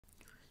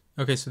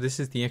Okay, so this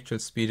is the actual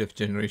speed of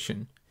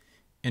generation,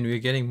 and we're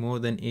getting more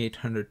than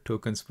 800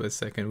 tokens per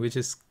second, which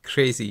is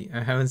crazy.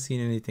 I haven't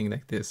seen anything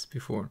like this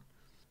before.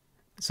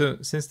 So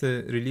since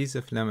the release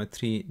of Llama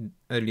 3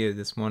 earlier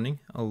this morning,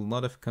 a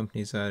lot of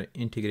companies are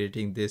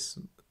integrating this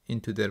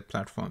into their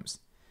platforms.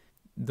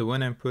 The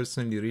one I'm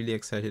personally really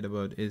excited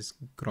about is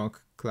Groq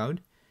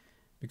Cloud,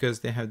 because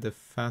they have the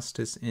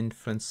fastest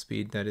inference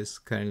speed that is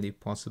currently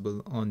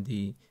possible on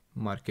the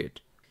market.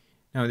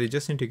 Now they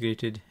just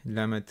integrated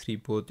Llama 3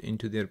 both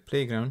into their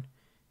playground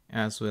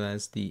as well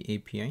as the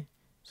API.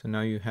 So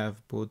now you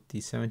have both the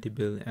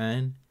 70-bill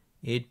and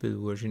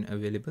 8-bill version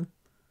available.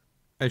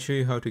 I'll show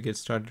you how to get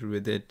started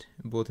with it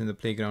both in the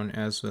playground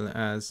as well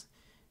as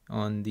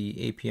on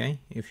the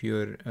API if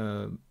you're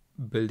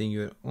building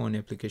your own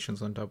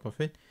applications on top of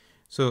it.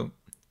 So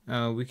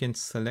we can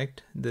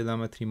select the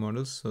Llama 3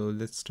 models. So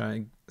let's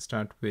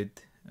start with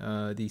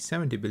the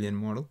 70 billion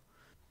model.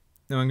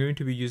 Now I'm going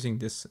to be using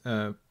this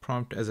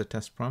prompt as a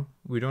test prompt.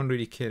 We don't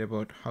really care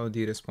about how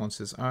the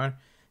responses are.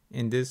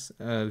 In this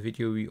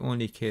video, we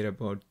only care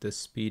about the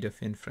speed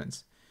of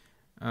inference.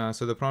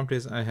 So the prompt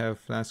is, I have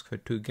flask for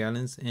 2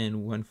 gallons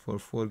and one for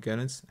 4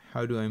 gallons.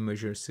 How do I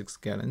measure 6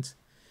 gallons?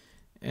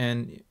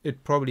 And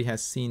it probably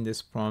has seen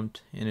this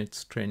prompt in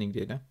its training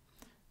data.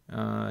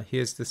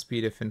 Here's the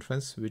speed of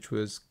inference, which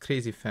was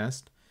crazy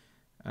fast.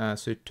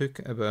 So it took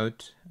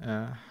about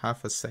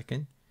half a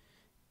second.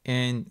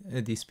 And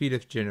the speed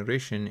of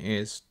generation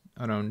is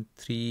around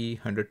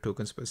 300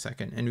 tokens per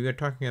second. And we are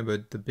talking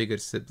about the bigger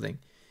sibling.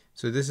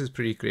 So this is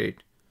pretty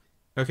great.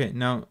 Okay,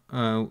 now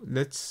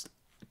let's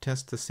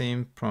test the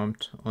same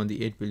prompt on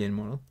the 8 billion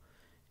model.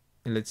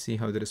 And let's see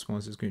how the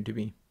response is going to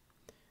be.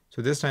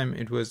 So this time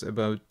it was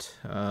about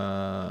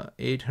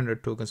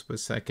 800 tokens per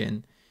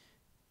second.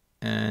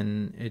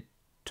 And it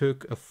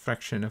took a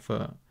fraction of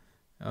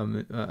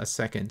a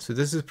second. So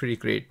this is pretty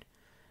great.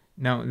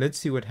 Now let's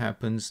see what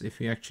happens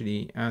if you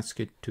actually ask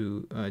it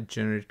to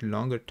generate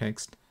longer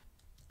text,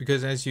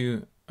 because as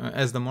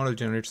the model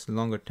generates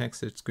longer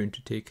text, it's going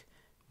to take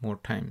more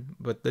time.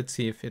 But let's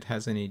see if it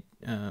has any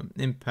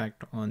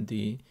impact on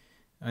the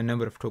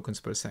number of tokens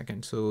per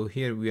second. So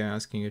here we are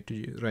asking it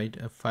to write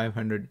a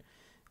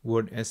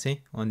 500-word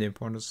essay on the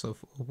importance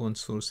of open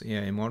source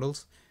AI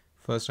models.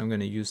 First, I'm going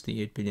to use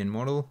the 8 billion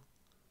model.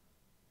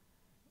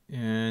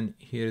 And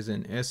here's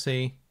an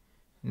essay.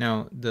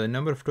 Now, the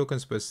number of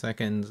tokens per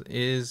second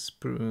is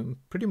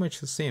pretty much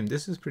the same.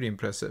 This is pretty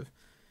impressive.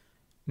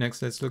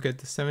 Next, let's look at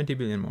the 70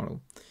 billion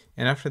model.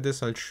 And after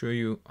this, I'll show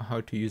you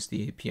how to use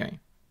the API.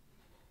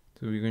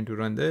 So we're going to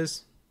run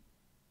this.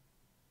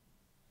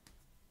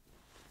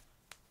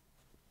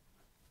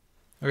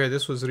 Okay,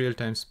 this was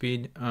real-time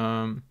speed.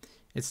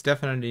 It's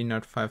definitely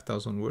not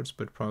 5,000 words,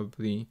 but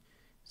probably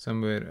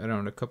somewhere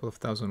around a couple of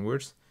thousand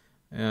words.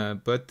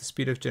 But the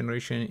speed of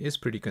generation is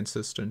pretty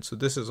consistent. So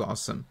this is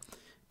awesome.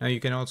 Now you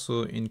can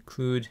also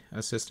include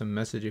a system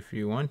message if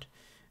you want.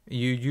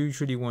 You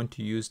usually want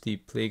to use the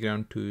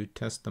playground to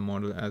test the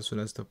model as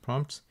well as the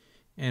prompts.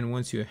 And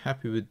once you're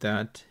happy with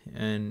that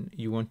and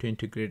you want to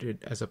integrate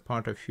it as a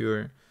part of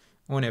your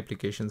own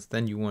applications,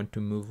 then you want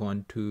to move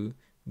on to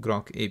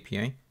Groq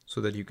API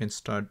so that you can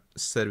start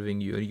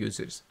serving your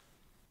users.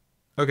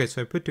 Okay,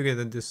 so I put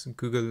together this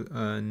Google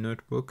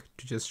notebook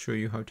to just show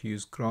you how to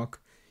use Groq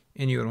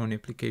in your own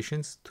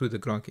applications through the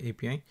Groq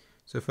API.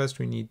 So first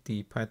we need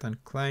the Python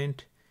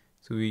client.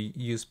 So we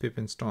use pip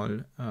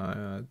install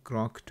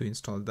Groq to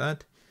install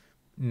that.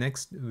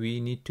 Next, we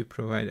need to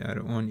provide our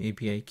own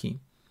API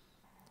key.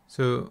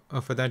 So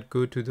for that,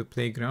 go to the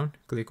playground,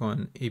 click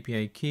on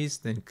API keys,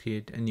 then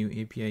create a new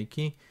API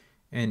key.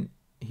 And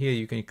here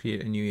you can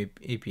create a new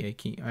API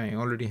key. I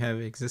already have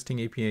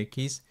existing API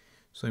keys,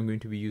 so I'm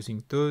going to be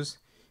using those.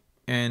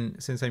 And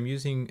since I'm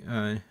using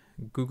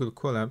Google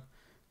Colab,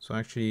 so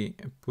actually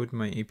put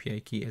my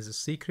API key as a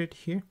secret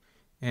here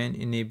and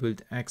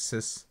enabled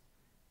access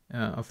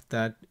of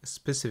that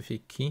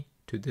specific key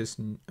to this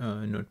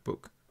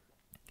notebook.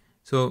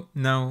 So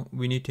now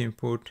we need to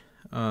import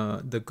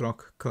the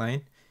Groq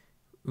client.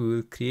 We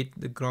will create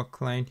the Groq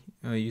client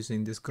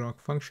using this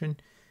Groq function,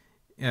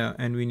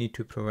 and we need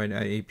to provide our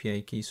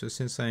API key. So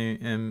since I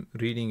am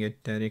reading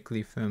it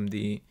directly from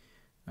the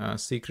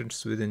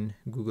secrets within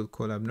Google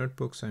Colab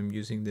notebook, so I'm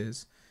using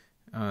this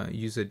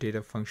user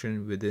data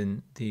function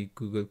within the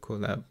Google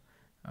Colab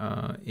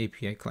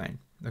API client.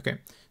 Okay,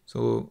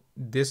 so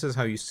this is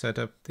how you set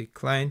up the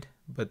client,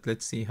 but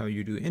let's see how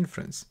you do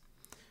inference.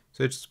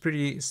 So it's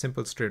pretty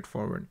simple,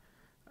 straightforward.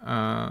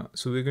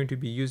 So we're going to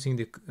be using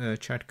the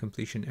chat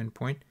completion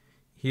endpoint.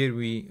 Here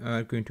we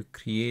are going to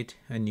create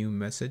a new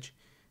message.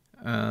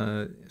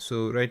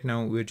 So right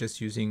now we're just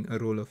using a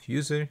role of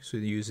user. So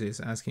the user is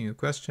asking a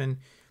question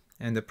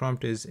and the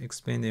prompt is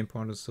explain the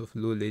importance of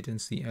low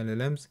latency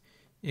LLMs.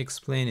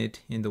 Explain it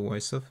in the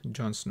voice of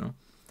Jon Snow.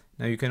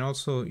 Now you can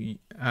also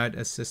add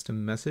a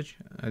system message.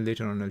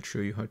 Later on I'll show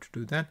you how to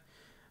do that.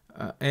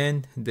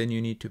 And then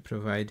you need to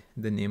provide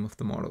the name of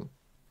the model.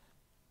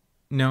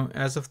 Now,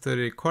 as of the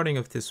recording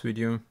of this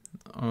video,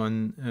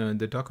 on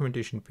the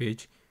documentation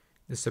page,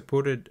 the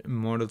supported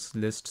models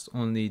lists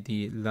only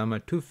the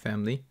Llama 2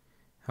 family,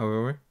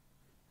 However,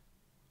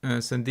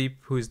 Sandeep,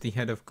 who is the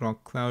head of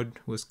Groq Cloud,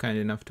 was kind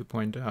enough to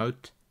point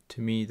out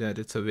to me that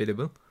it's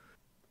available.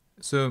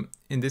 So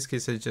in this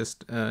case, I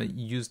just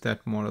used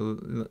that model,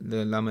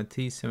 the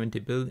LLAMA-3 70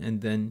 build,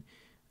 and then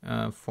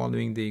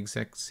following the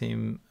exact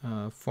same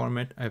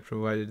format, I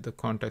provided the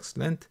context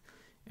length,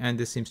 and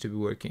this seems to be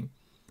working.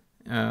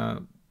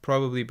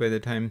 Probably by the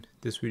time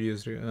this video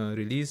is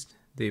released,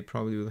 they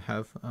probably will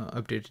have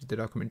updated the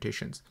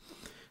documentations.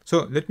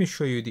 So let me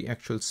show you the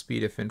actual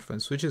speed of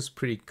inference, which is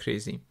pretty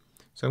crazy.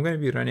 So I'm going to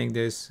be running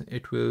this.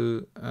 It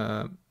will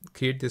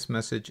create this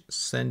message,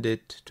 send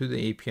it to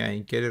the API,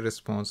 get a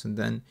response, and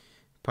then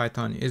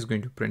Python is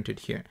going to print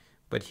it here.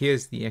 But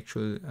here's the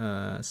actual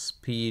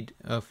speed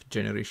of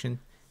generation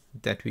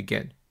that we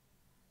get.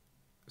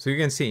 So you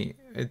can see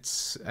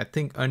it's, I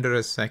think, under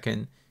a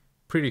second.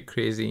 Pretty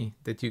crazy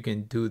that you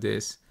can do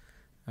this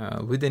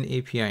with an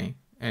API,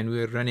 and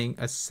we're running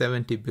a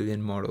 70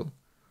 billion model.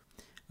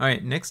 All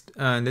right, next,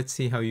 let's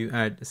see how you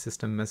add a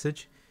system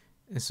message.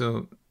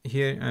 So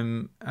here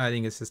I'm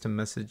adding a system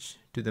message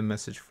to the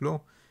message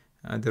flow.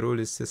 The role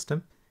is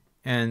system,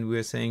 and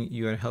we're saying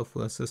you are a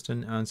helpful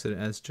assistant, answer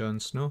as Jon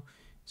Snow.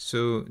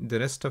 So the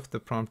rest of the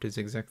prompt is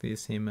exactly the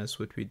same as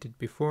what we did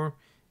before,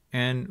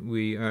 and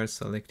we are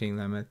selecting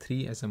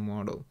LLAMA-3 as a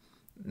model.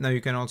 Now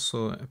you can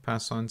also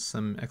pass on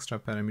some extra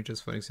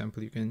parameters. For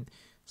example, you can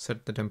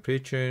set the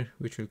temperature,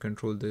 which will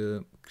control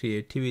the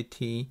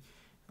creativity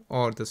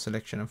or the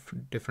selection of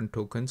different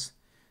tokens.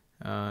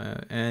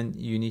 And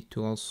you need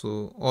to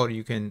also, or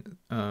you can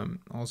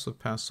also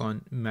pass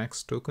on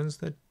max tokens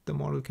that the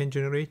model can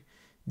generate.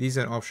 These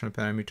are optional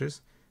parameters.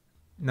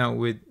 Now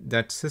with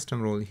that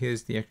system role,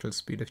 here's the actual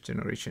speed of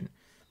generation.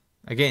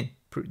 Again,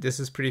 this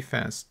is pretty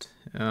fast.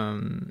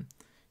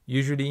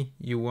 Usually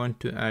you want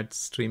to add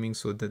streaming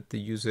so that the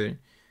user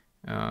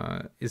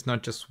is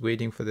not just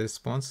waiting for the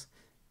response,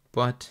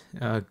 but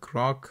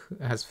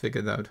Groq has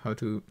figured out how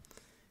to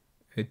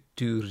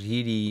do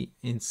really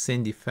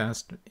insanely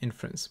fast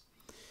inference.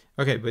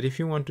 Okay, but if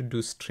you want to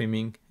do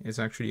streaming, it's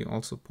actually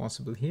also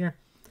possible here.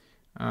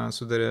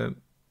 So the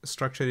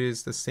structure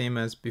is the same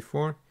as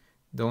before.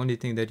 The only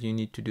thing that you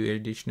need to do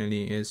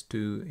additionally is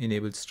to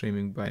enable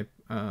streaming by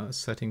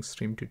setting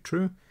stream to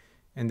true.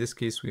 In this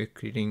case, we are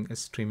creating a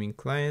streaming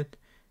client.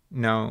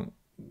 Now,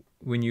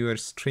 when you are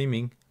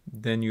streaming,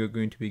 then you're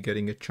going to be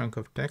getting a chunk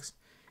of text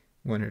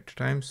one at a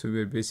time. So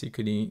we're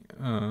basically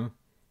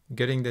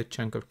getting that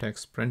chunk of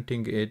text,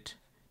 printing it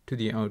to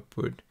the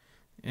output,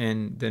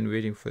 and then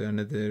waiting for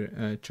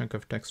another chunk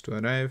of text to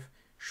arrive,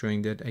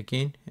 showing that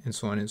again, and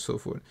so on and so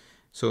forth.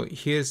 So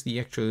here's the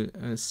actual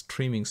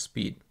streaming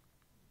speed.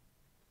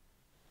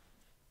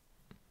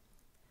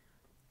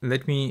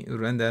 Let me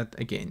run that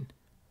again.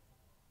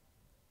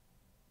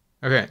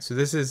 Okay, so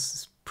this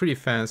is pretty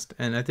fast,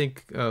 and I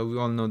think we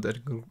all know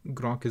that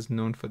Groq is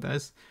known for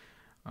this.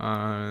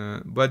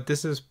 But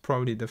this is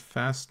probably the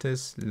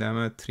fastest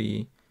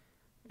LLAMA-3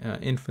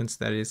 inference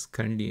that is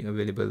currently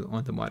available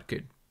on the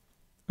market.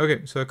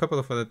 Okay, so a couple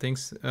of other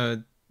things.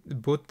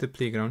 Both the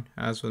Playground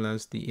as well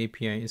as the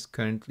API is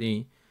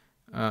currently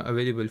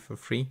available for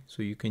free,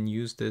 so you can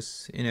use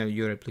this in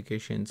your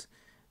applications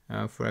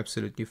for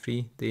absolutely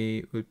free.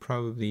 They will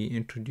probably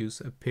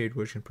introduce a paid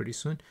version pretty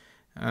soon.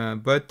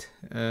 But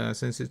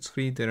since it's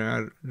free, there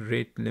are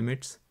rate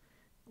limits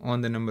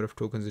on the number of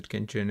tokens it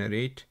can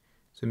generate.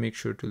 So make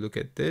sure to look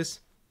at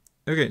this.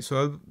 Okay, so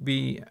I'll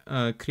be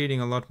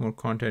creating a lot more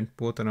content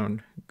both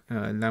around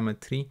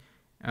LLAMA-3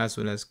 as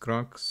well as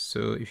Groq.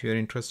 So if you're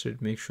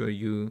interested, make sure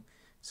you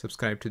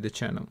subscribe to the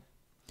channel.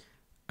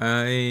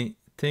 I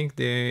think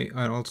they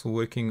are also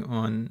working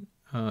on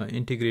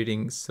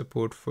integrating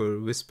support for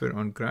Whisper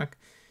on Groq.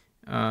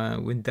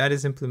 When that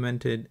is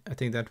implemented, I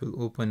think that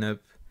will open up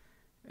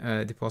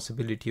the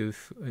possibility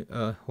of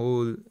a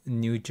whole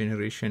new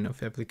generation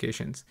of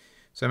applications.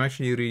 So I'm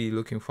actually really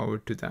looking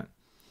forward to that.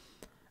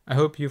 I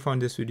hope you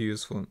found this video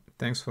useful.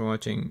 Thanks for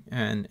watching,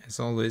 and as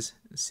always,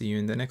 see you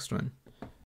in the next one.